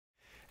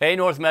Hey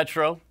North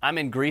Metro, I'm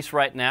in Greece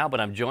right now, but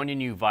I'm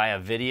joining you via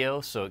video,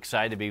 so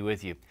excited to be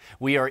with you.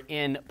 We are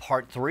in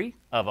part 3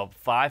 of a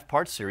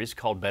 5-part series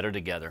called Better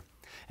Together.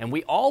 And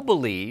we all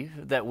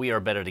believe that we are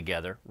better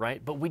together, right?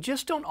 But we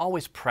just don't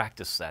always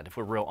practice that, if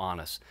we're real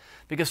honest.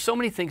 Because so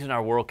many things in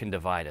our world can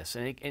divide us,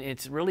 and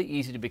it's really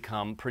easy to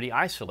become pretty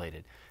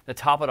isolated. To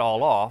top it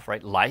all off,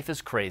 right, life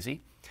is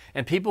crazy,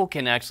 and people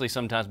can actually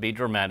sometimes be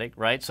dramatic,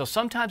 right? So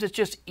sometimes it's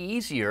just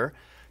easier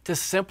to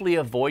simply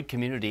avoid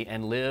community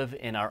and live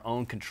in our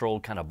own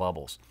controlled kind of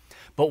bubbles.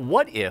 But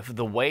what if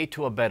the way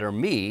to a better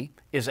me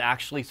is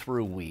actually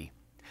through we?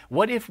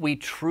 What if we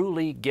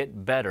truly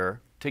get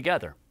better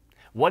together?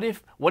 What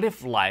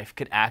if life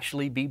could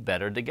actually be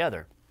better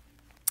together?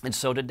 And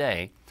so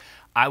today,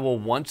 I will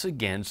once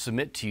again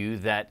submit to you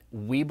that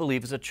we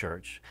believe as a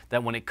church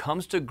that when it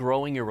comes to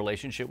growing your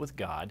relationship with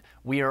God,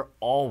 we are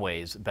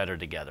always better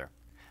together.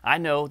 I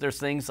know there's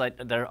things like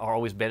that are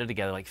always better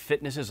together, like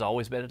fitness is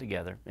always better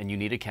together, and you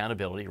need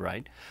accountability,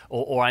 right?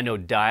 Or I know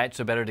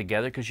diets are better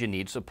together because you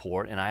need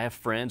support, and I have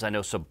friends, I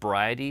know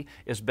sobriety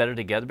is better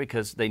together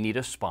because they need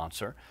a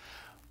sponsor.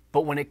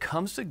 But when it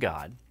comes to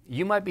God,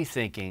 you might be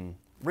thinking,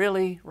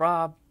 really,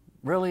 Rob?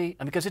 Really?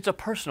 Because it's a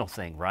personal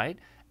thing, right?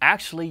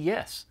 Actually,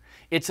 yes.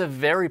 It's a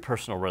very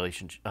personal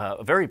relationship,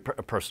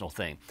 personal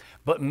thing.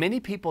 But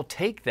many people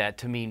take that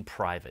to mean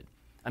private.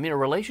 I mean, a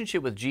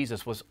relationship with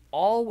Jesus was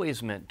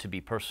always meant to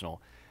be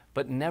personal,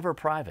 but never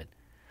private.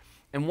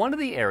 And one of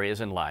the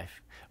areas in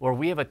life where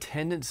we have a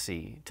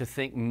tendency to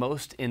think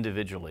most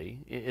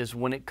individually is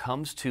when it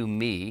comes to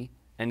me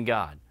and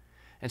God.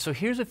 And so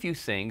here's a few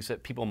things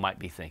that people might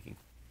be thinking.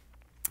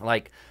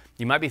 Like,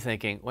 you might be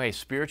thinking, wait,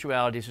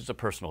 spirituality is just a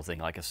personal thing,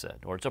 like I said,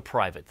 or it's a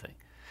private thing.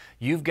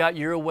 You've got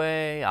your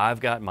way, I've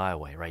got my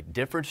way, right?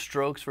 Different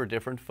strokes for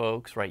different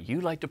folks, right?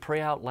 You like to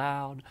pray out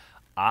loud.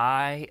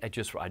 I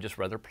just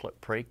rather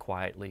pray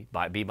quietly,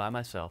 be by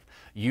myself.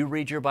 You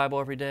read your Bible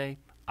every day.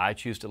 I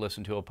choose to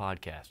listen to a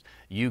podcast.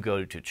 You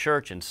go to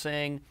church and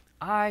sing.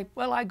 I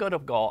go to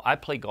golf. I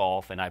play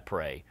golf and I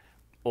pray,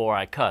 or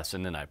I cuss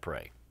and then I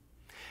pray.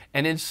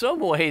 And in some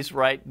ways,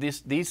 right,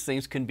 these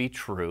things can be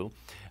true,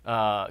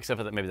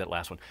 except for maybe that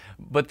last one.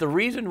 But the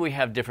reason we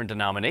have different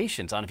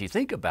denominations, if you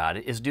think about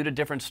it, is due to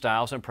different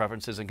styles and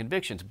preferences and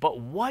convictions. But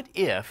what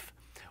if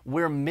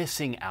we're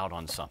missing out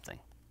on something?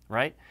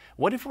 Right?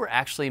 What if we're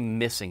actually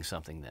missing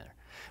something there?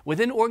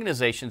 Within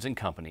organizations and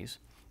companies,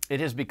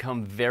 it has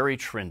become very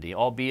trendy,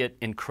 albeit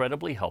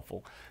incredibly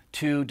helpful,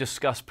 to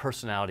discuss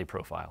personality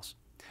profiles.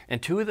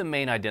 And two of the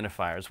main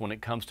identifiers when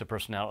it comes to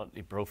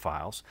personality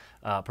profiles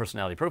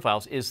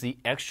is the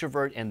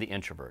extrovert and the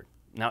introvert.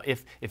 Now,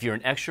 if you're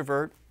an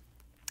extrovert,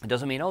 it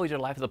doesn't mean, oh, you're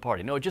the life of the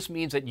party. No, it just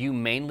means that you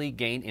mainly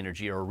gain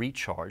energy or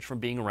recharge from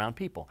being around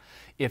people.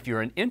 If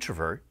you're an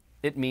introvert,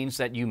 it means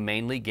that you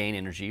mainly gain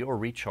energy or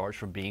recharge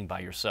from being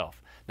by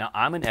yourself. Now,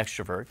 I'm an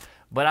extrovert,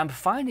 but I'm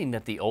finding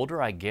that the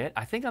older I get,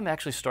 I think I'm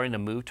actually starting to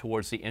move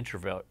towards the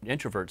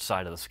introvert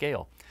side of the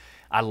scale.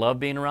 I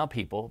love being around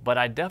people, but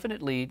I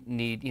definitely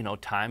need,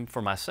 time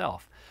for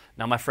myself.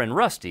 Now, my friend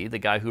Rusty, the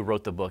guy who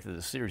wrote the book that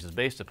the series is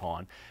based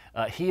upon,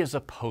 he is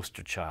a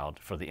poster child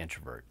for the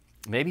introvert.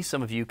 Maybe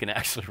some of you can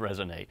actually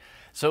resonate.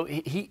 So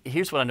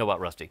here's what I know about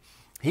Rusty.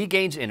 He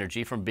gains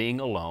energy from being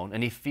alone,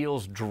 and he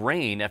feels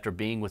drained after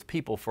being with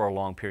people for a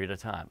long period of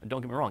time. And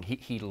don't get me wrong,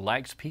 he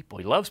likes people,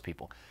 he loves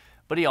people,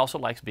 but he also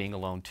likes being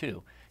alone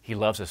too. He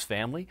loves his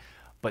family,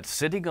 but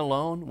sitting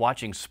alone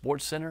watching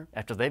SportsCenter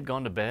after they've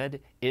gone to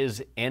bed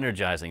is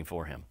energizing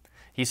for him.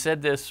 He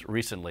said this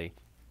recently.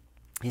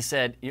 He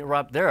said,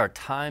 Rob, there are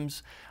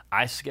times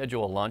I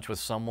schedule a lunch with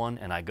someone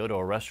and I go to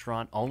a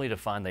restaurant only to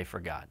find they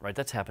forgot, right?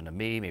 That's happened to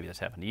me, maybe that's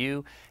happened to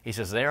you. He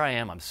says, there I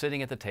am, I'm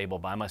sitting at the table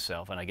by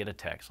myself and I get a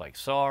text like,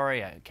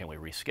 sorry, can we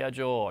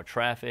reschedule, or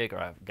traffic, or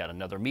I've got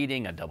another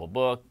meeting, I double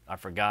booked, I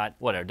forgot,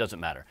 whatever, it doesn't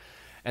matter.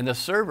 And the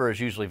server is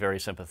usually very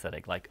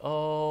sympathetic, like,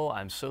 oh,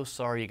 I'm so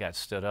sorry you got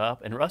stood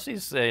up. And Rusty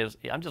says,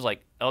 I'm just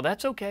like, oh,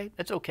 that's okay,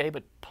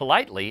 but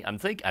politely, I'm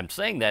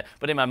saying that,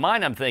 but in my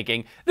mind I'm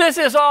thinking, this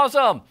is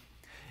awesome.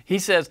 He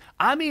says,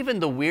 I'm even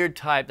the weird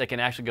type that can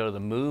actually go to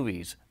the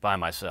movies by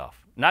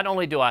myself. Not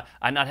only do I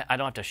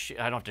don't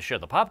have to share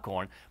the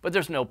popcorn, but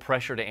there's no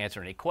pressure to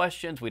answer any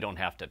questions. We don't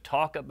have to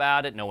talk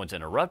about it. No one's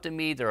interrupting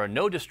me. There are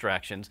no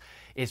distractions.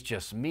 It's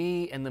just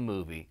me and the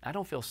movie. I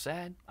don't feel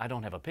sad. I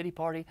don't have a pity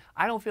party.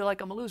 I don't feel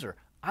like I'm a loser.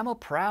 I'm a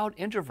proud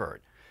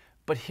introvert.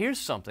 But here's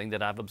something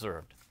that I've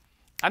observed.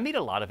 I meet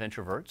a lot of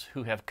introverts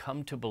who have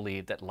come to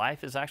believe that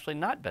life is actually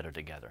not better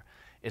together.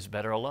 It's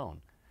better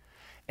alone.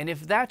 And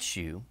if that's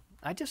you,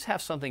 I just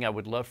have something I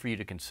would love for you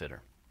to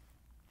consider.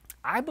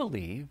 I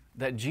believe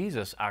that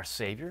Jesus, our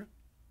Savior,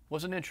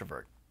 was an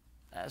introvert.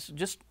 So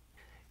just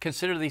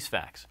consider these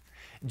facts.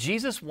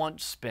 Jesus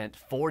once spent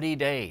 40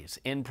 days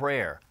in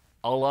prayer,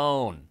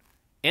 alone,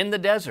 in the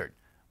desert.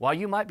 While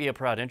you might be a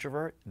proud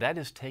introvert, that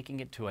is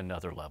taking it to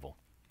another level.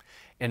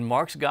 In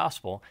Mark's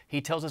Gospel, he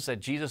tells us that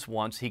Jesus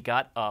once, he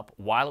got up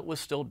while it was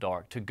still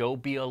dark to go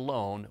be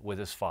alone with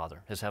his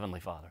Father, his Heavenly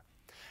Father.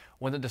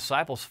 When the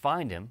disciples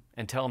find him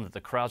and tell him that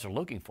the crowds are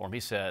looking for him, he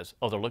says,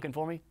 oh, they're looking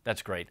for me?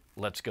 That's great.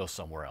 Let's go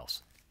somewhere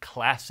else.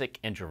 classic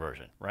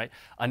introversion, right?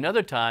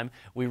 Another time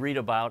we read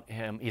about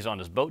him, he's on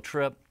his boat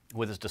trip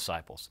with his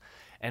disciples.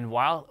 And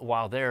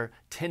while they're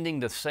tending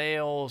the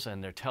sails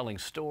and they're telling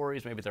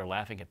stories, maybe they're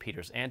laughing at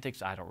Peter's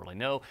antics, I don't really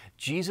know,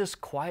 Jesus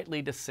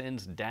quietly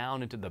descends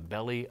down into the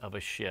belly of a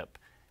ship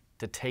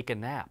to take a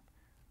nap.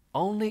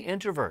 Only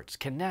introverts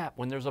can nap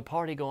when there's a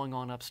party going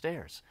on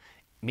upstairs.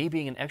 Me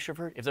being an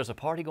extrovert, if there's a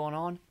party going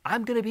on,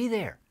 I'm going to be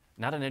there.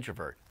 Not an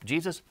introvert.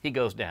 Jesus, he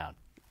goes down.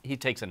 He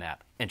takes a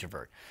nap.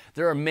 Introvert.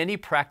 There are many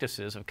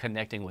practices of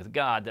connecting with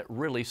God that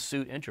really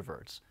suit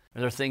introverts.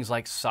 There are things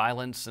like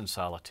silence and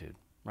solitude.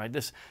 Right?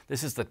 This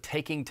is the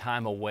taking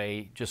time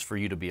away just for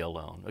you to be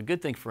alone. A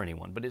good thing for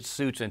anyone, but it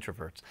suits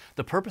introverts.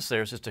 The purpose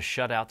there is to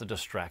shut out the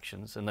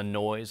distractions and the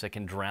noise that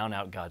can drown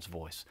out God's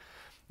voice.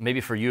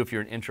 Maybe for you, if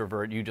you're an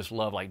introvert, you just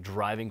love like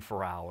driving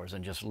for hours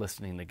and just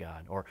listening to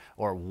God, or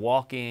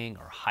walking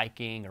or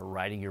hiking or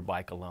riding your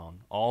bike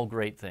alone. All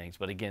great things,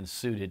 but again,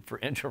 suited for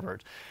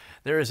introverts.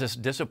 There is this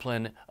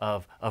discipline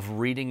of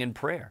reading and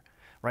prayer.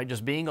 Right?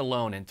 Just being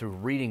alone, and through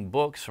reading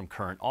books from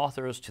current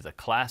authors to the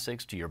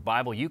classics to your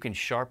Bible, you can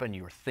sharpen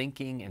your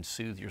thinking and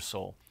soothe your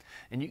soul.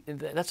 And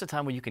that's the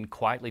time when you can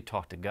quietly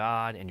talk to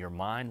God and your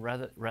mind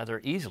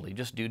rather easily,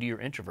 just due to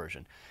your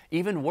introversion.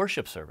 Even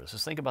worship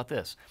services. Think about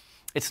this.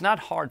 It's not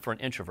hard for an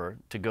introvert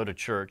to go to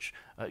church,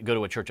 go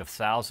to a church of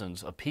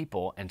thousands of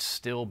people and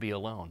still be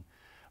alone.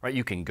 Right?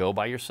 You can go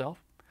by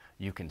yourself.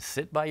 You can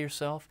sit by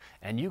yourself,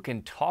 and you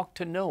can talk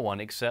to no one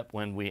except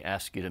when we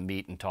ask you to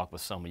meet and talk with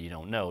someone you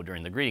don't know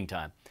during the greeting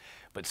time.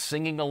 But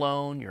singing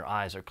alone, your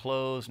eyes are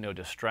closed, no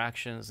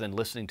distractions, then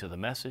listening to the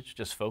message,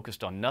 just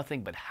focused on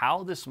nothing but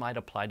how this might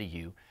apply to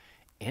you.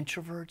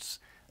 Introverts,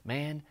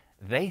 man,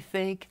 they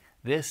think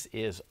this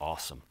is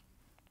awesome.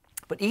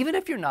 But even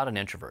if you're not an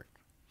introvert,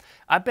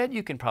 I bet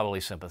you can probably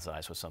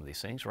sympathize with some of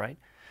these things, right?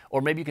 Or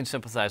maybe you can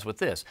sympathize with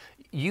this.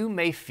 You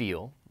may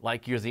feel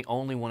like you're the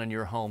only one in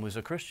your home who's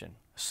a Christian.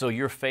 So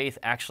your faith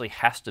actually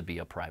has to be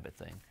a private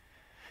thing.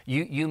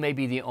 You may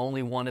be the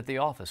only one at the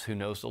office who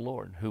knows the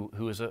Lord,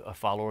 who is a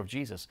follower of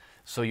Jesus.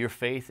 So your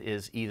faith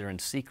is either in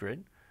secret,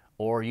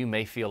 or you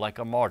may feel like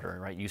a martyr,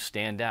 right? You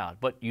stand out,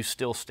 but you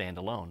still stand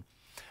alone.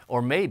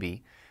 Or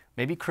maybe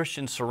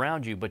Christians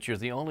surround you, but you're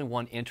the only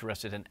one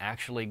interested in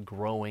actually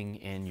growing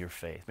in your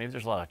faith. Maybe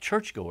there's a lot of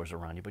churchgoers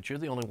around you, but you're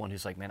the only one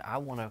who's like, man, I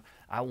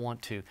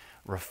want to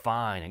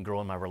refine and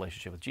grow in my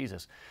relationship with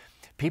Jesus.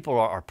 People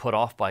are put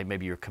off by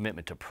maybe your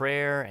commitment to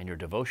prayer and your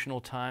devotional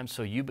time,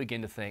 so you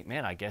begin to think,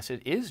 man, I guess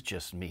it is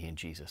just me and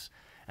Jesus.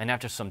 And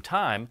after some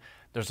time,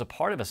 there's a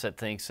part of us that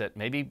thinks that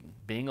maybe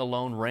being a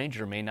lone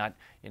ranger may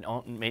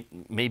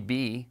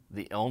be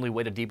the only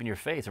way to deepen your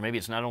faith, or maybe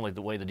it's not only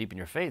the way to deepen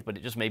your faith, but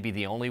it just may be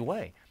the only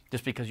way,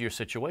 just because of your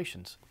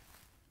situations.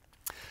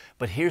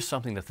 But here's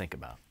something to think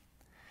about.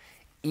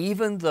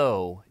 Even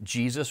though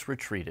Jesus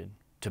retreated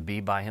to be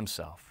by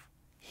himself,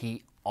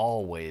 he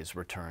always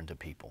returned to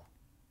people.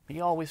 He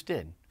always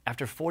did.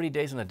 After 40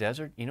 days in the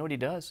desert, you know what he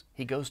does?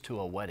 He goes to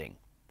a wedding.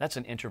 That's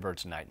an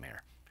introvert's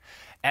nightmare.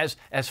 As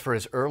for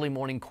his early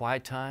morning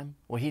quiet time,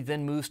 well, he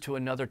then moves to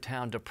another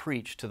town to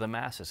preach to the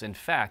masses. In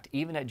fact,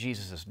 even at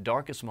Jesus'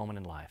 darkest moment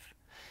in life,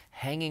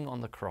 hanging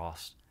on the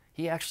cross,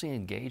 he actually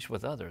engaged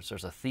with others.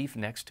 There's a thief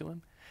next to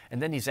him,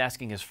 and then he's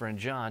asking his friend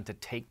John to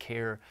take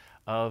care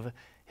of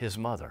his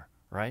mother,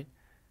 right?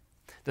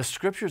 The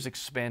scriptures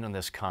expand on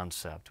this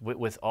concept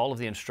with all of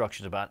the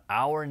instructions about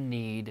our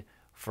need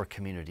for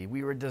community.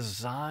 We were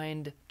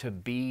designed to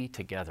be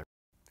together.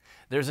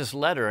 There's this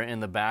letter in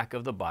the back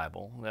of the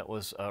Bible that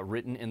was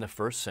written in the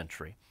first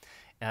century,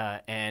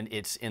 and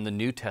it's in the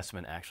New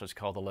Testament actually. It's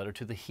called the letter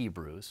to the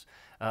Hebrews.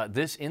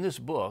 In this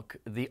book,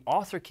 the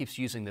author keeps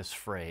using this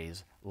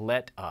phrase,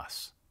 let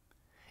us,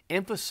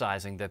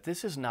 emphasizing that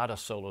this is not a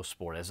solo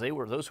sport.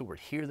 Those who would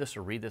hear this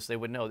or read this, they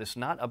would know it's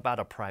not about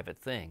a private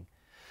thing.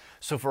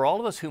 So for all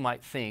of us who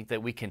might think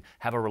that we can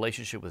have a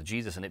relationship with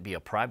Jesus and it be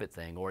a private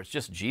thing, or it's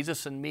just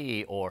Jesus and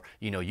me, or,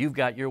 you've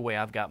got your way,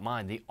 I've got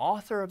mine, the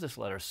author of this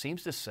letter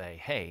seems to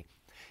say, hey,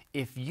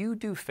 if you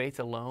do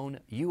faith alone,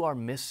 you are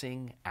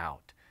missing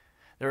out.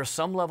 There are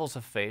some levels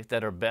of faith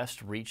that are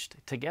best reached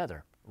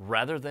together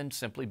rather than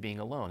simply being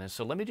alone. And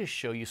so let me just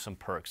show you some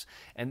perks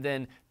and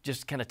then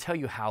just kind of tell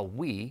you how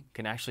we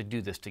can actually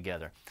do this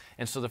together.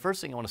 And so the first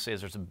thing I want to say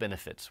is there's some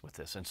benefits with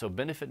this. And so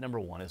benefit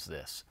number one is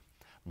this: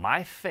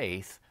 my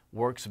faith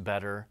works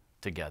better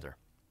together.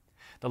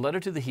 The letter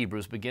to the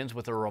Hebrews begins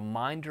with a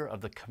reminder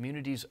of the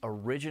community's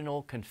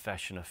original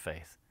confession of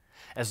faith.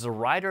 As the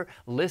writer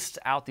lists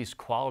out these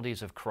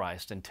qualities of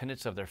Christ and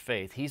tenets of their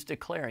faith, he's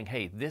declaring,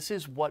 hey, this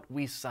is what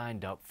we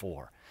signed up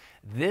for.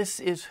 This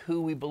is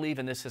who we believe,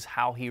 and this is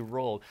how he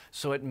rolled.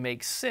 So it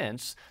makes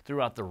sense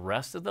throughout the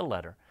rest of the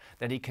letter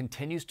that he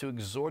continues to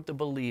exhort the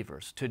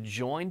believers to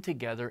join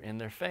together in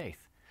their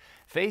faith.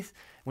 Faith,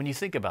 when you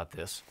think about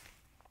this,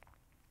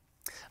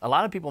 a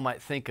lot of people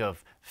might think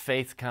of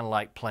faith kind of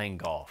like playing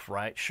golf,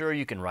 right? Sure,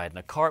 you can ride in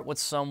a cart with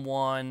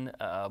someone,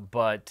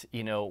 but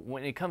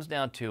when it comes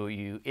down to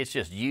you, it's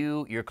just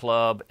you, your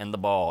club, and the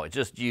ball. It's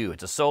just you.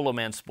 It's a solo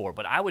man sport.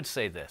 But I would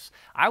say this.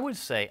 I would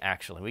say,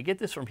 actually, we get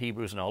this from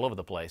Hebrews and all over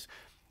the place,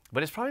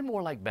 But it's probably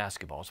more like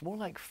basketball. It's more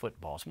like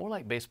football. It's more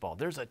like baseball.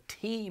 There's a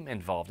team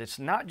involved. It's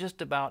not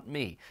just about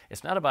me.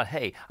 It's not about,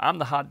 hey, I'm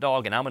the hot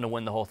dog and I'm going to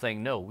win the whole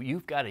thing. No,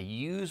 you've got to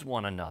use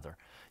one another.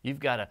 You've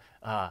got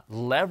to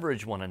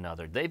leverage one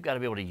another. They've got to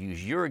be able to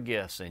use your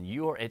gifts and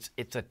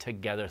it's a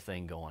together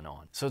thing going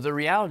on. So the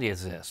reality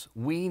is this: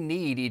 we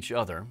need each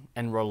other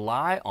and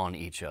rely on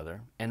each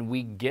other, and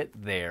we get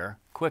there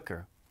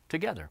quicker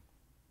together.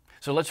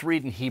 So let's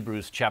read in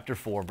Hebrews chapter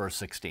 4, verse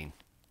 16.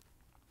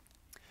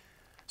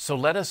 So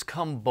let us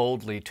come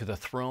boldly to the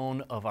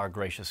throne of our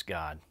gracious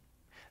God.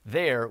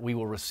 There we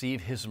will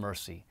receive His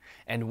mercy,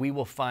 and we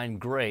will find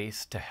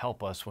grace to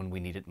help us when we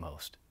need it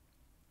most.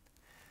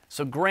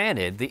 So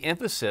granted, the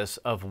emphasis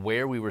of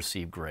where we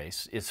receive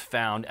grace is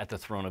found at the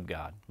throne of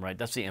God, right?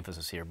 That's the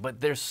emphasis here. But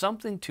there's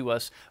something to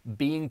us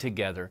being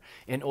together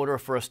in order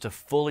for us to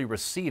fully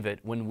receive it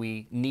when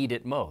we need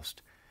it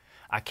most.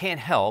 I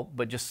can't help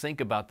but just think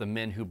about the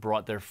men who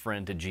brought their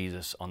friend to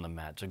Jesus on the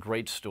mat. It's a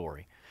great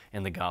story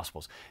in the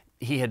Gospels.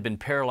 He had been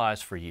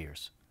paralyzed for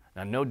years.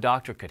 Now, no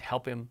doctor could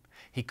help him.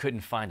 He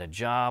couldn't find a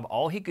job.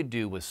 All he could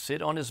do was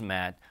sit on his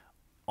mat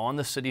on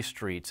the city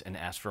streets and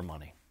ask for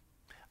money.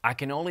 I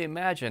can only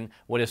imagine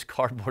what his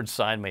cardboard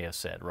sign may have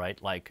said,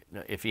 right? Like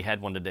if he had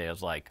one today, it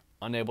was like,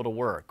 unable to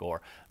work,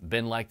 or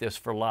been like this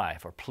for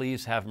life, or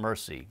please have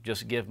mercy,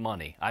 just give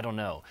money. I don't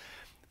know.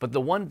 But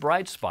the one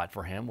bright spot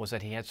for him was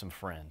that he had some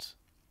friends.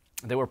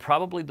 They were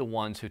probably the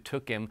ones who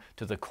took him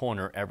to the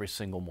corner every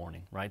single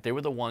morning, right? They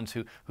were the ones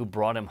who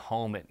brought him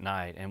home at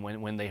night. And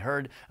when they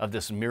heard of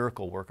this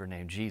miracle worker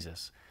named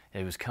Jesus,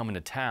 he was coming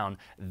to town,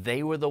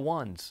 they were the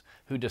ones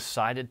who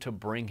decided to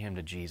bring him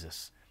to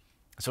Jesus.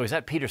 So he's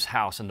at Peter's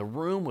house, and the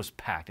room was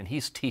packed, and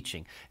he's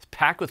teaching. It's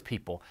packed with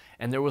people,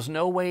 and there was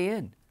no way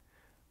in.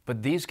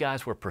 But these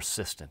guys were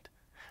persistent.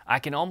 I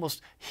can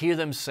almost hear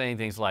them saying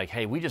things like,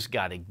 hey, we just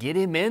got to get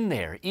him in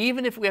there,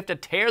 even if we have to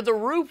tear the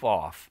roof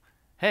off.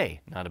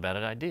 Hey, not a bad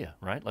idea,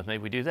 right?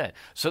 Maybe we do that.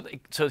 So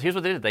here's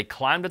what they did. They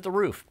climbed at the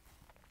roof.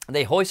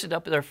 They hoisted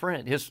up their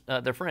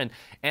friend,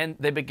 and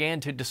they began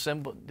to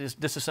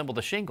disassemble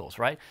the shingles,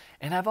 right?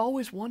 And I've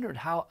always wondered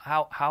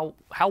how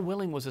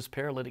willing was this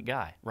paralytic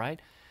guy, right?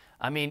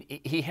 I mean,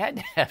 he had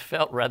to have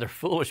felt rather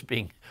foolish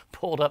being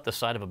pulled up the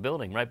side of a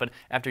building, right? But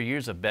after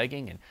years of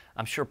begging, and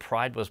I'm sure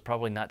pride was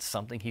probably not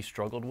something he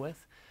struggled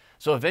with.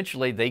 So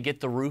eventually they get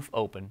the roof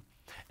open,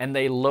 and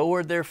they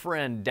lowered their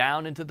friend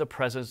down into the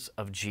presence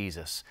of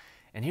Jesus.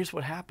 And here's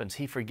what happens.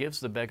 He forgives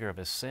the beggar of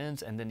his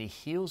sins, and then he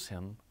heals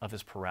him of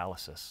his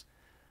paralysis.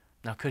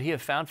 Now, could he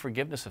have found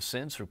forgiveness of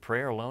sins through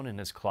prayer alone in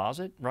his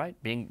closet,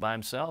 right? Being by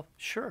himself?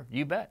 Sure,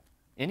 you bet.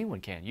 Anyone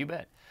can, you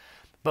bet.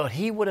 But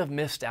he would have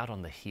missed out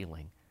on the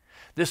healing.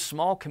 This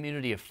small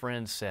community of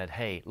friends said,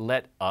 hey,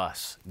 let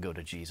us go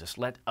to Jesus.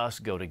 Let us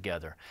go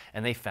together.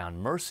 And they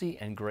found mercy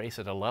and grace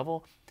at a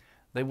level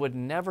they would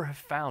never have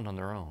found on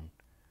their own.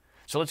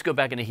 So let's go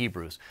back into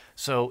Hebrews.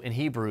 So in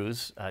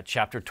Hebrews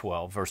chapter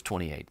 12, verse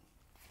 28, it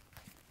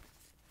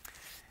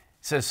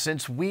says,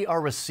 since we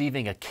are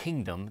receiving a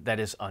kingdom that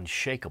is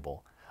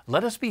unshakable,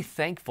 let us be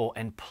thankful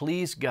and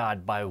please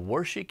God by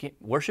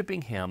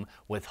worshiping Him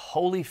with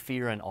holy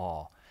fear and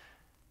awe.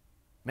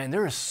 Man,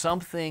 there is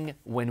something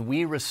when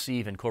we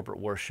receive in corporate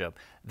worship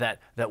that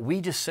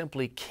we just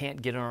simply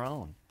can't get on our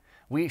own.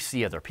 We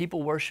see other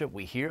people worship,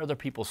 we hear other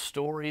people's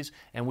stories,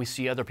 and we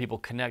see other people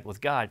connect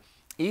with God,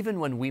 even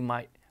when we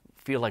might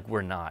feel like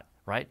we're not,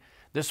 right?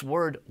 This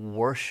word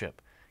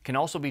worship can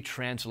also be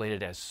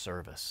translated as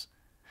service.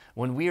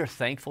 When we are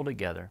thankful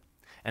together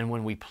and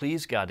when we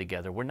please God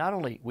together, we not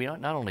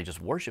only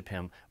just worship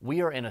Him,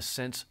 we are in a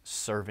sense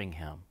serving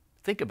Him.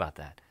 Think about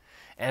that.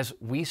 As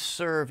we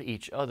serve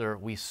each other,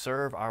 we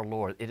serve our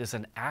Lord. It is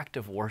an act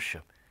of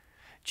worship.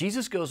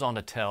 Jesus goes on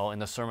to tell in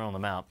the Sermon on the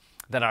Mount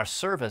that our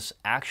service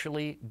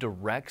actually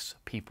directs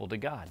people to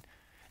God.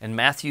 In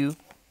Matthew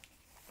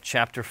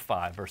chapter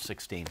 5, verse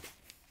 16,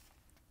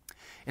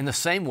 in the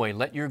same way,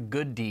 let your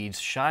good deeds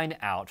shine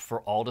out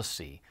for all to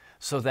see,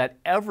 so that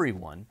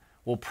everyone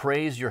will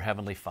praise your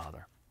Heavenly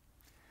Father.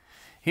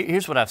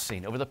 Here's what I've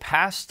seen. Over the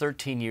past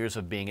 13 years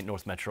of being at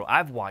North Metro,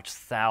 I've watched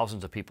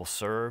thousands of people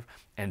serve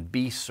and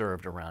be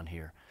served around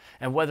here.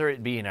 And whether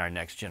it be in our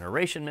Next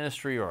Generation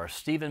ministry or our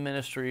Stephen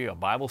ministry, a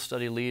Bible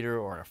study leader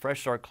or a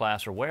Fresh Start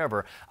class or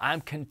wherever, I'm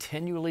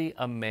continually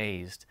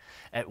amazed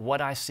at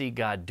what I see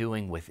God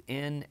doing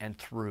within and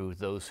through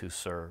those who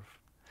serve.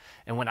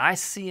 And when I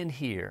see and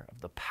hear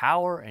of the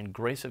power and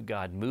grace of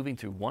God moving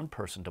through one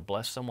person to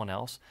bless someone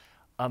else,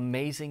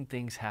 amazing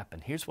things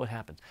happen. Here's what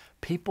happens.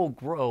 People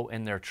grow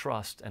in their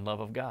trust and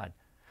love of God.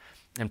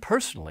 And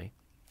personally,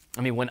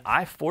 I mean, when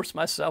I force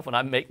myself, when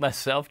I make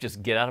myself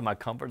just get out of my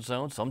comfort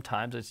zone,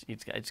 sometimes you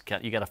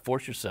got to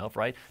force yourself,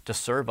 right, to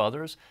serve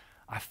others.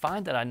 I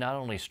find that I not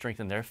only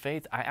strengthen their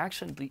faith, I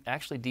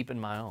actually deepen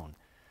my own.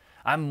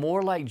 I'm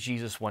more like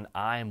Jesus when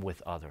I am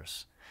with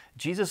others.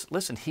 Jesus,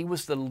 listen, He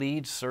was the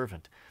lead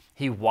servant.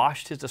 He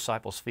washed His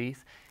disciples' feet.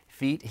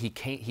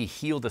 He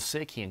healed the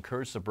sick, He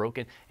encouraged the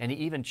broken, and He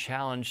even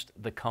challenged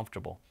the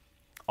comfortable.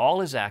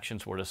 All His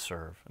actions were to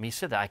serve. I mean, He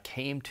said that I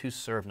came to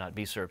serve, not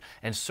be served.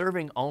 And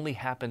serving only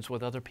happens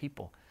with other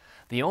people.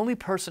 The only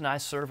person I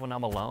serve when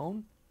I'm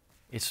alone,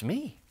 it's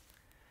me.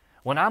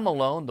 When I'm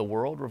alone, the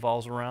world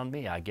revolves around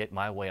me. I get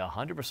my way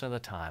 100% of the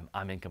time.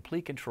 I'm in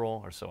complete control,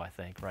 or so I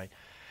think, right?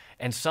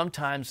 And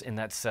sometimes in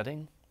that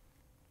setting,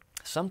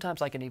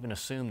 sometimes I can even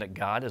assume that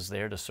God is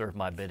there to serve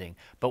my bidding.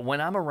 But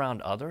when I'm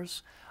around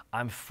others,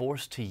 I'm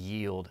forced to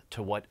yield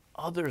to what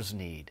others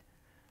need.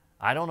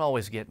 I don't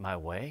always get my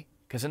way,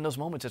 because in those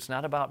moments, it's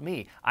not about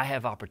me. I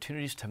have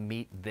opportunities to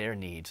meet their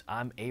needs.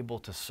 I'm able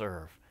to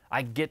serve.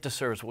 I get to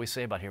serve is what we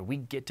say about here. We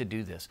get to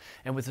do this.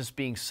 And with this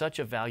being such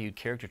a valued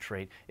character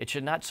trait, it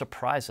should not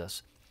surprise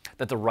us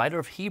that the writer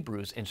of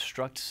Hebrews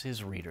instructs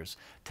his readers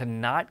to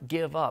not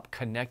give up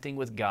connecting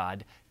with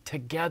God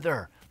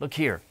together. Look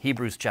here,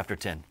 Hebrews chapter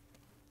 10.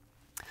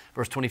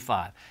 Verse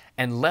 25,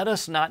 and let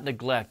us not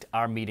neglect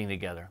our meeting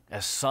together,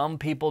 as some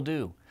people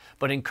do,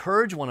 but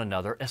encourage one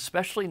another,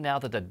 especially now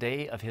that the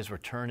day of his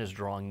return is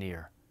drawing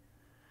near.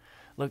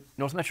 Look,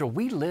 North Metro,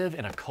 we live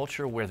in a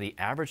culture where the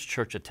average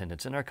church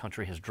attendance in our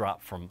country has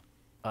dropped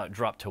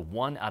to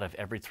 1 out of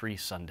every 3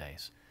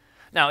 Sundays.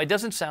 Now, it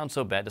doesn't sound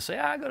so bad to say,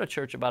 I go to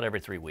church about every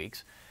 3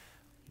 weeks,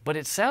 but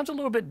it sounds a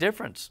little bit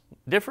different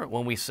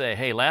when we say,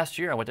 hey, last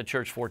year I went to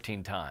church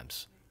 14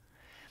 times.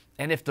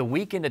 And if the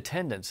weekend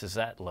attendance is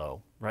that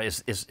low, right,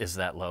 is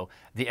that low,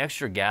 the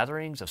extra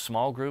gatherings of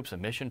small groups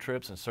and mission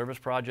trips and service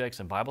projects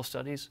and Bible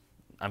studies,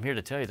 I'm here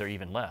to tell you they're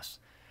even less.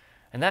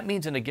 And that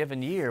means in a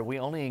given year, we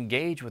only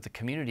engage with the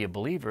community of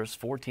believers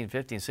 14,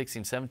 15,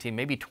 16, 17,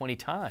 maybe 20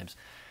 times.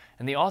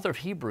 And the author of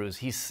Hebrews,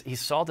 he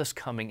saw this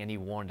coming and he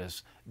warned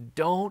us,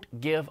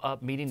 don't give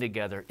up meeting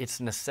together.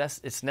 It's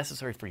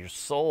necessary for your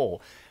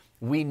soul.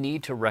 We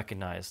need to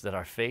recognize that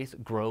our faith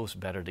grows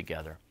better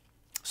together.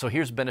 So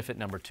here's benefit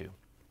number 2.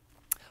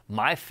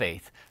 My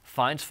faith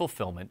finds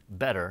fulfillment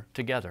better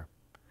together.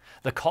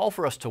 The call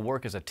for us to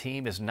work as a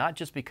team is not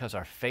just because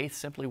our faith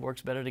simply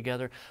works better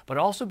together, but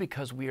also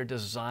because we are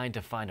designed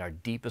to find our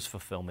deepest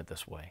fulfillment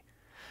this way.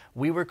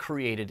 We were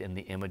created in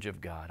the image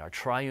of God, our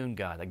triune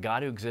God, a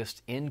God who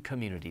exists in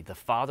community, the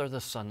Father,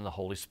 the Son, and the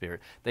Holy Spirit.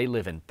 They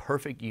live in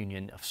perfect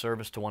union of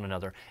service to one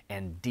another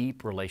and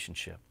deep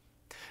relationship.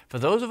 For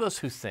those of us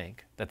who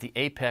think that the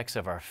apex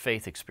of our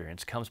faith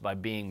experience comes by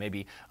being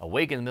maybe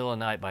awake in the middle of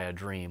the night by a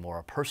dream or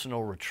a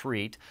personal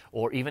retreat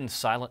or even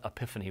silent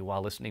epiphany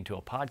while listening to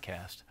a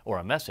podcast or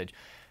a message,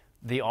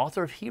 the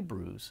author of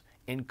Hebrews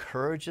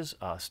encourages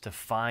us to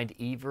find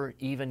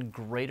even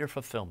greater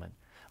fulfillment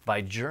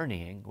by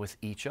journeying with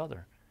each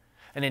other.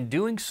 And in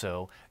doing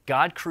so,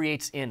 God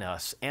creates in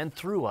us and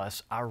through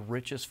us our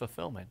richest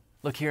fulfillment.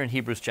 Look here in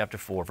Hebrews chapter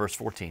 4, verse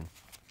 14.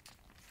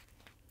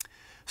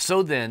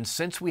 So then,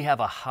 since we have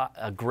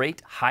a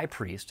great high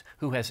priest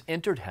who has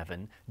entered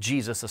heaven,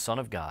 Jesus, the Son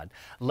of God,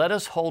 let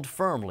us hold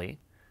firmly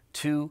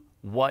to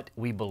what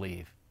we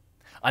believe.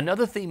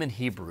 Another theme in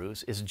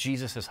Hebrews is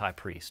Jesus as high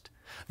priest.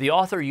 The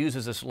author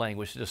uses this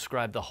language to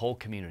describe the whole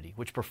community,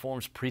 which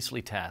performs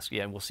priestly tasks.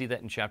 Yeah, and we'll see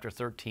that in chapter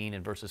 13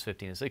 and verses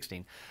 15 and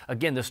 16.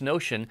 Again, this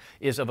notion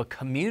is of a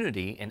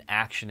community in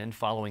action and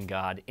following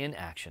God in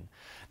action.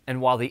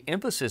 And while the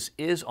emphasis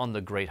is on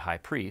the great high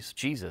priest,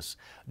 Jesus,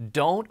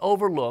 don't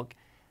overlook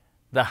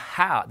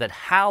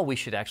how we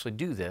should actually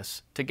do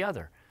this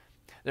together.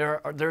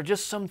 There are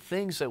just some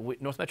things that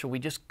North Metro,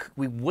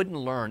 we wouldn't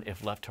learn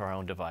if left to our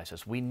own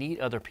devices. We need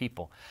other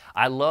people.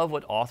 I love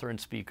what author and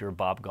speaker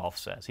Bob Goff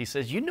says. He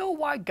says, you know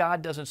why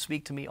God doesn't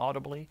speak to me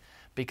audibly?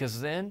 Because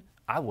then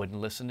I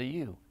wouldn't listen to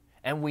you.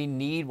 And we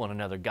need one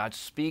another. God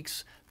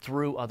speaks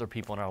through other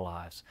people in our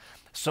lives.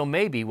 So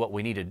maybe what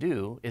we need to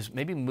do is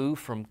maybe move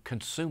from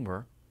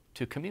consumer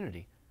to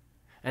community.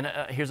 And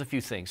here's a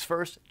few things.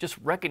 First, just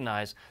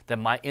recognize that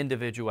my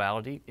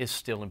individuality is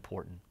still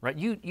important, right?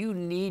 You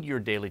need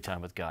your daily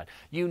time with God.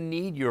 You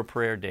need your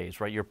prayer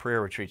days, right? Your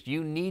prayer retreats.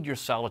 You need your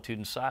solitude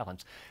and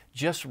silence.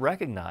 Just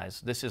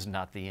recognize this is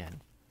not the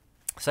end.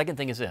 Second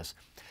thing is this.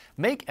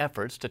 Make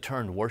efforts to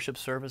turn worship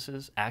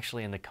services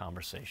actually into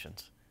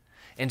conversations.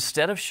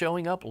 Instead of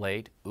showing up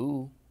late,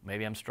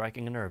 maybe I'm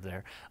striking a nerve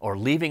there, or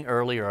leaving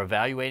early or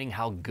evaluating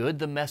how good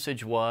the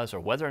message was or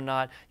whether or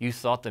not you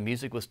thought the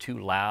music was too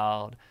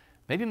loud,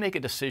 maybe make a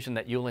decision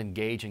that you'll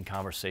engage in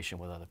conversation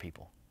with other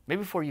people.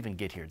 Maybe before you even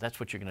get here, that's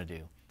what you're going to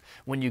do.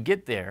 When you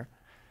get there,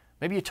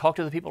 maybe you talk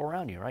to the people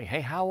around you, right?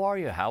 Hey, how are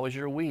you? How was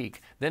your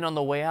week? Then on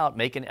the way out,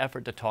 make an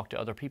effort to talk to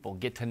other people,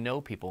 get to know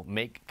people,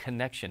 make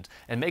connections,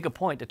 and make a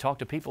point to talk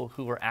to people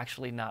who are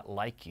actually not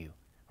like you,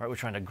 right? We're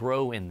trying to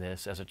grow in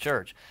this as a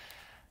church.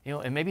 You know,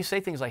 and maybe say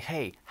things like,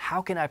 hey,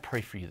 how can I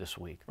pray for you this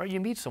week? Right? You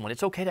meet someone,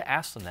 it's okay to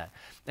ask them that.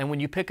 And when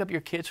you pick up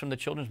your kids from the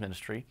children's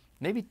ministry,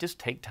 maybe just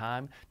take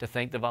time to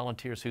thank the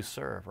volunteers who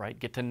serve, right?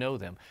 Get to know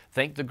them.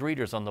 Thank the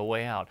greeters on the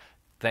way out.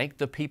 Thank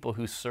the people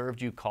who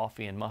served you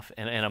coffee and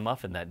a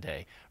muffin that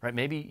day, right?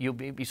 Maybe you'll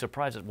be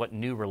surprised at what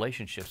new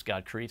relationships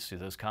God creates through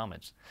those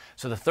comments.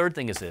 So the third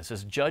thing is this,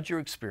 is judge your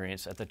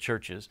experience at the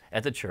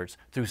church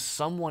through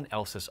someone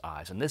else's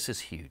eyes. And this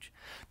is huge.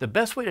 The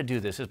best way to do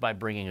this is by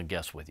bringing a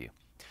guest with you.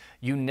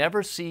 You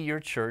never see your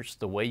church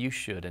the way you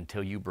should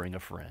until you bring a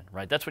friend,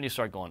 right? That's when you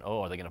start going,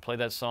 oh, are they going to play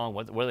that song?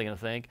 What are they going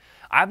to think?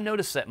 I've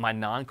noticed that my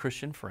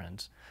non-Christian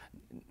friends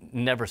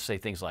never say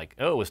things like,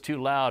 oh, it was too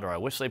loud, or I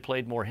wish they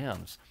played more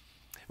hymns.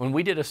 When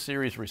we did a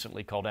series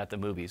recently called At the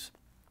Movies,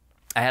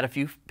 I had a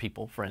few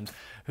people, friends,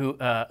 who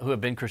have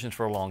been Christians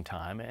for a long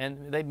time,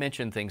 and they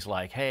mentioned things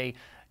like, hey,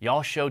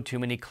 y'all showed too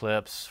many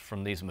clips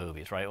from these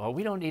movies, right? Well,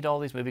 we don't need all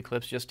these movie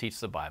clips, just teach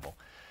the Bible.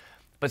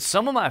 But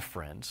some of my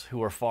friends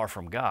who are far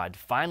from God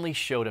finally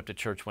showed up to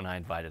church when I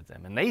invited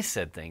them, and they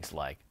said things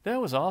like, that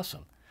was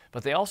awesome.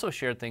 But they also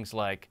shared things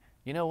like,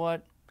 you know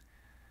what?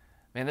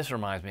 Man, this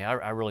reminds me,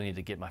 I really need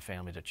to get my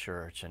family to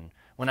church. And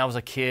when I was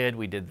a kid,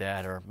 we did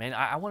that. Or, man,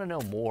 I want to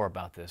know more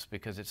about this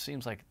because it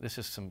seems like this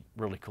is some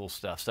really cool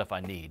stuff I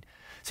need.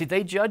 See,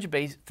 they judge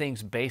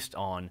things based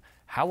on,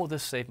 how will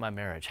this save my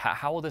marriage?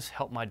 How will this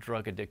help my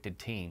drug-addicted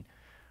teen?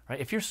 Right?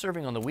 If you're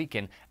serving on the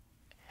weekend,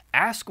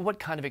 ask what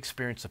kind of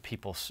experience the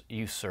people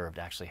you served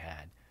actually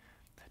had.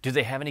 Do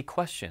they have any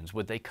questions?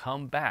 Would they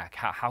come back?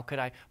 How could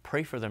I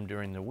pray for them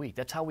during the week?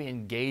 That's how we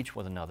engage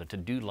one another to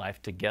do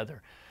life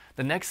together.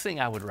 The next thing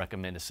I would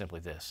recommend is simply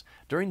this.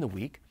 During the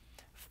week,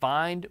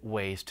 find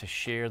ways to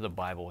share the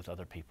Bible with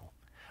other people.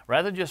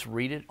 Rather than just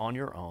read it on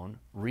your own,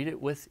 read it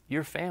with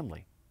your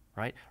family,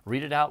 right?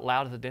 Read it out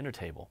loud at the dinner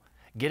table.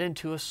 Get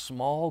into a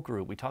small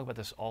group. We talk about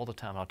this all the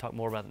time. I'll talk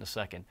more about it in a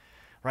second.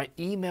 Right?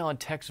 Email and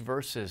text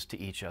verses to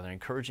each other,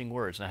 encouraging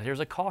words. Now, here's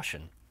a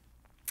caution.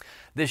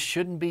 This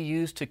shouldn't be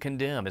used to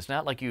condemn. It's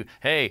not like you,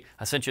 hey,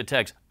 I sent you a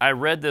text. I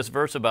read this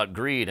verse about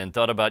greed and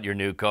thought about your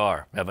new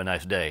car. Have a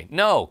nice day.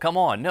 No, come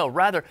on. No,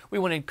 rather, we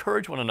want to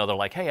encourage one another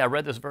like, hey, I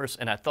read this verse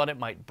and I thought it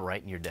might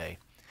brighten your day.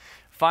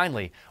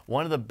 Finally,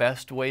 one of the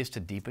best ways to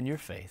deepen your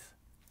faith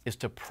is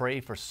to pray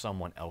for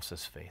someone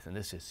else's faith. And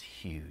this is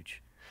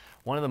huge.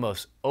 One of the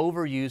most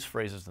overused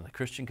phrases in the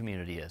Christian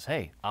community is,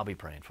 hey, I'll be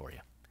praying for you.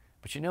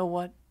 But you know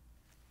what?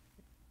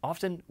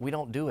 Often we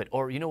don't do it.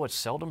 Or you know what's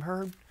seldom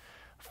heard?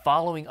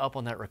 Following up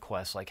on that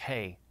request, like,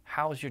 hey,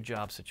 how's your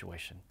job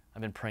situation?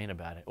 I've been praying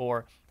about it.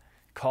 Or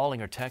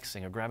calling or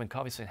texting or grabbing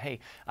coffee saying, hey,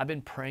 I've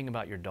been praying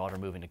about your daughter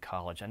moving to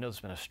college. I know it's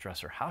been a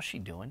stressor. How's she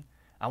doing?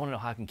 I want to know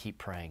how I can keep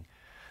praying.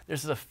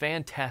 This is a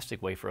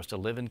fantastic way for us to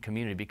live in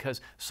community because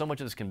so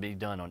much of this can be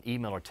done on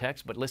email or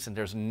text. But listen,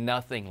 there's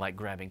nothing like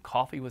grabbing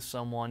coffee with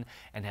someone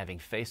and having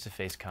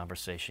face-to-face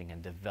conversation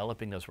and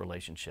developing those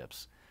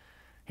relationships.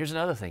 Here's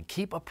another thing.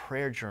 Keep a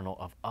prayer journal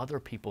of other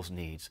people's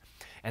needs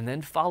and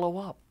then follow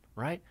up,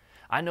 right?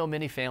 I know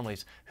many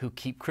families who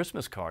keep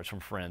Christmas cards from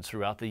friends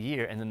throughout the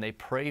year, and then they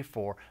pray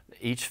for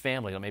each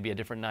family. Maybe a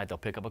different night they'll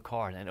pick up a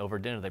card, and over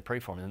dinner they pray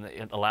for them. And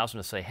it allows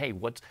them to say, hey,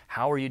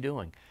 how are you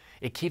doing?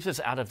 It keeps us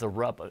out of the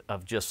rut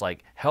of just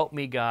like, help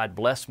me, God,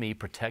 bless me,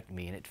 protect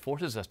me. And it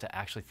forces us to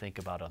actually think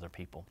about other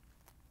people.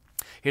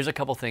 Here's a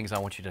couple things I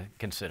want you to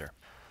consider.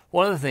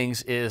 One of the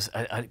things is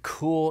a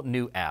cool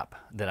new app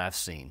that I've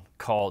seen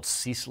called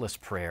Ceaseless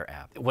Prayer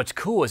app. What's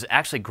cool is it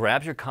actually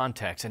grabs your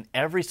contacts and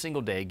every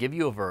single day give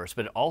you a verse,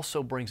 but it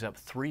also brings up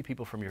 3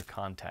 people from your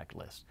contact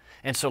list.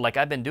 And so like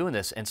I've been doing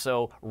this, and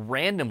so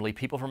randomly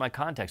people from my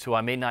contacts who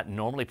I may not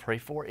normally pray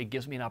for, it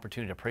gives me an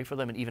opportunity to pray for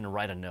them and even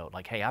write a note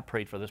like, hey, I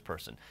prayed for this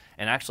person.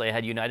 And actually I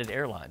had United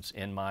Airlines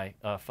in my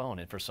phone,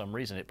 and for some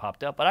reason it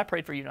popped up, but I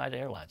prayed for United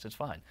Airlines, it's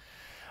fine.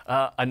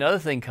 Another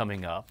thing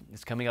coming up,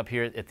 it's coming up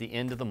here at the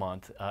end of the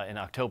month in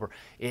October,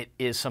 it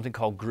is something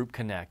called Group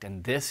Connect.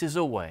 And this is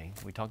a way,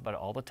 we talk about it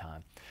all the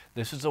time,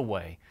 this is a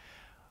way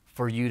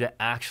for you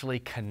to actually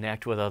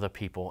connect with other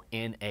people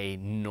in a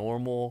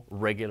normal,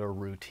 regular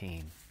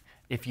routine.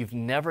 If you've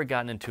never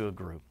gotten into a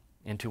group,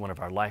 into one of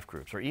our life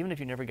groups, or even if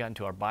you've never gotten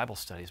to our Bible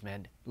studies,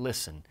 man,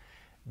 listen.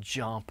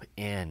 Jump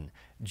in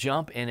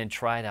and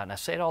try it out. And I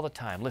say it all the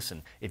time.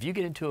 Listen, if you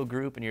get into a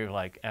group and you're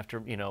like, after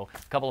a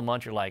couple of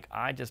months, you're like,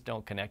 I just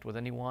don't connect with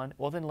anyone.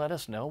 Well, then let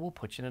us know. We'll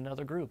put you in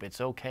another group.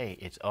 It's okay.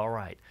 It's all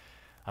right.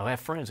 I have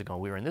friends that go,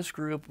 we were in this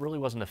group, really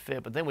wasn't a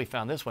fit, but then we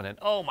found this one, and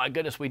oh my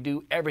goodness, we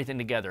do everything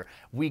together.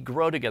 We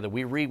grow together.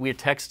 We read. We're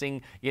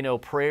texting,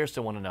 prayers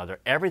to one another.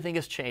 Everything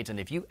has changed. And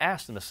if you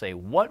ask them to say,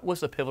 what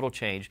was the pivotal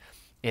change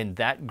in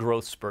that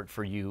growth spurt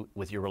for you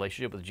with your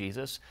relationship with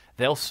Jesus?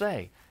 They'll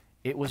say,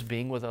 it was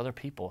being with other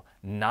people,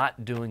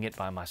 not doing it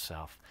by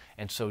myself.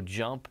 And so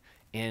jump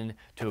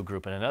into a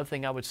group. And another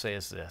thing I would say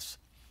is this,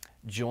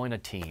 join a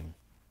team.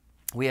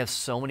 We have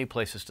so many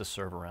places to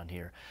serve around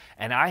here.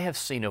 And I have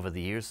seen over the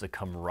years the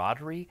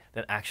camaraderie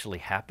that actually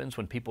happens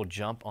when people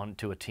jump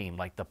onto a team,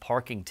 like the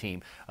parking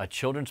team, a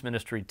children's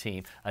ministry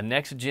team, a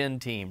next gen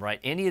team, right?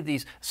 Any of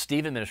these,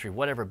 Stephen ministry,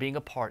 whatever, being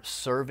a part,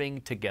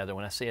 serving together.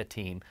 When I say a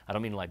team, I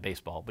don't mean like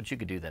baseball, but you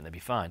could do that and that'd be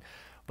fine.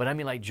 But I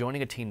mean like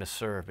joining a team to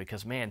serve,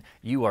 because man,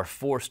 you are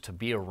forced to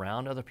be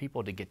around other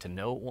people, to get to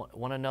know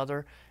one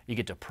another. You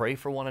get to pray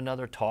for one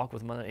another, talk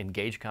with one another,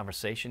 engage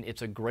conversation.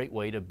 It's a great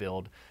way to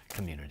build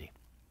community.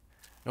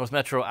 North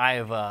Metro,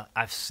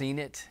 I've seen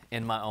it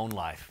in my own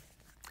life,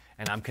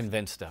 and I'm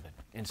convinced of it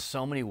in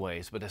so many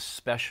ways, but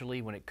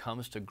especially when it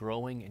comes to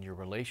growing in your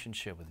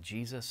relationship with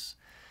Jesus.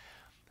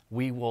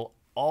 We will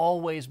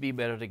always be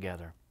better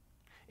together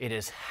It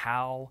is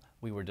how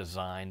we were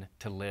designed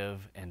to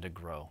live and to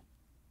grow.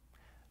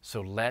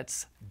 So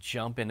let's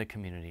jump into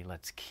community.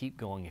 Let's keep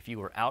going. If you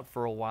were out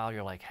for a while,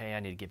 you're like, hey, I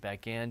need to get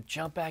back in.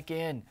 Jump back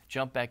in.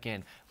 Jump back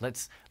in.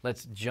 Let's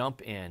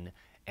jump in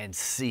and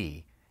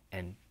see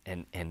and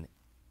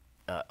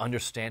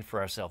understand for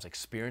ourselves,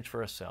 experience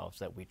for ourselves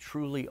that we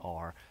truly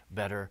are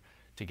better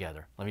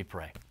together. Let me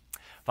pray.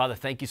 Father,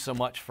 thank you so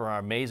much for our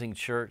amazing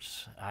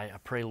church. I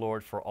pray,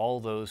 Lord, for all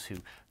those who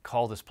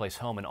call this place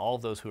home and all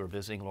those who are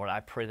visiting, Lord, I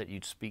pray that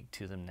you'd speak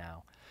to them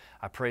now.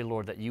 I pray,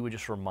 Lord, that you would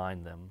just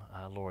remind them,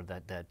 Lord,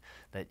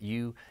 that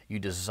you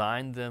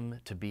designed them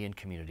to be in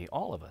community.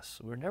 All of us,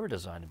 we're never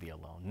designed to be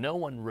alone. No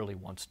one really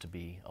wants to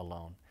be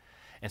alone.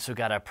 And so,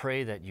 God, I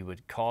pray that you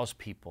would cause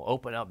people,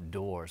 open up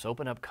doors,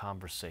 open up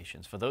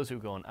conversations. For those who are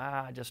going,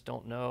 I just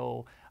don't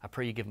know, I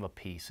pray you give them a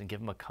peace and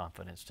give them a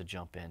confidence to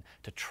jump in,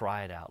 to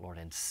try it out, Lord,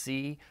 and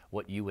see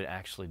what you would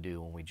actually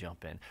do when we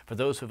jump in. For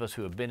those of us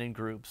who have been in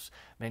groups,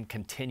 man,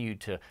 continue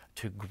to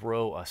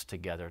grow us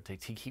together, to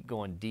keep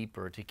going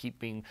deeper, to keep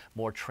being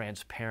more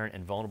transparent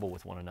and vulnerable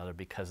with one another,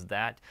 because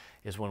that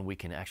is when we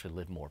can actually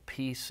live more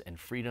peace and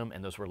freedom,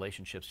 and those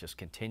relationships just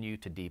continue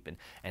to deepen.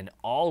 And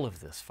all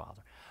of this,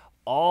 Father,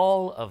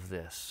 all of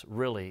this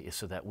really is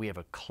so that we have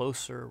a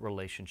closer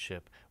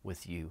relationship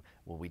with you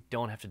where we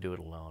don't have to do it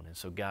alone. And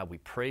so, God, we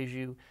praise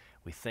you,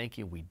 we thank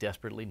you, we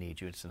desperately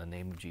need you. It's in the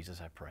name of Jesus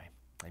I pray.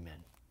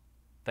 Amen.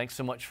 Thanks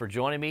so much for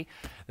joining me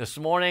this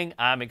morning.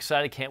 I'm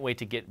excited, can't wait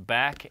to get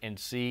back and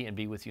see and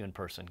be with you in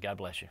person. God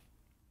bless you.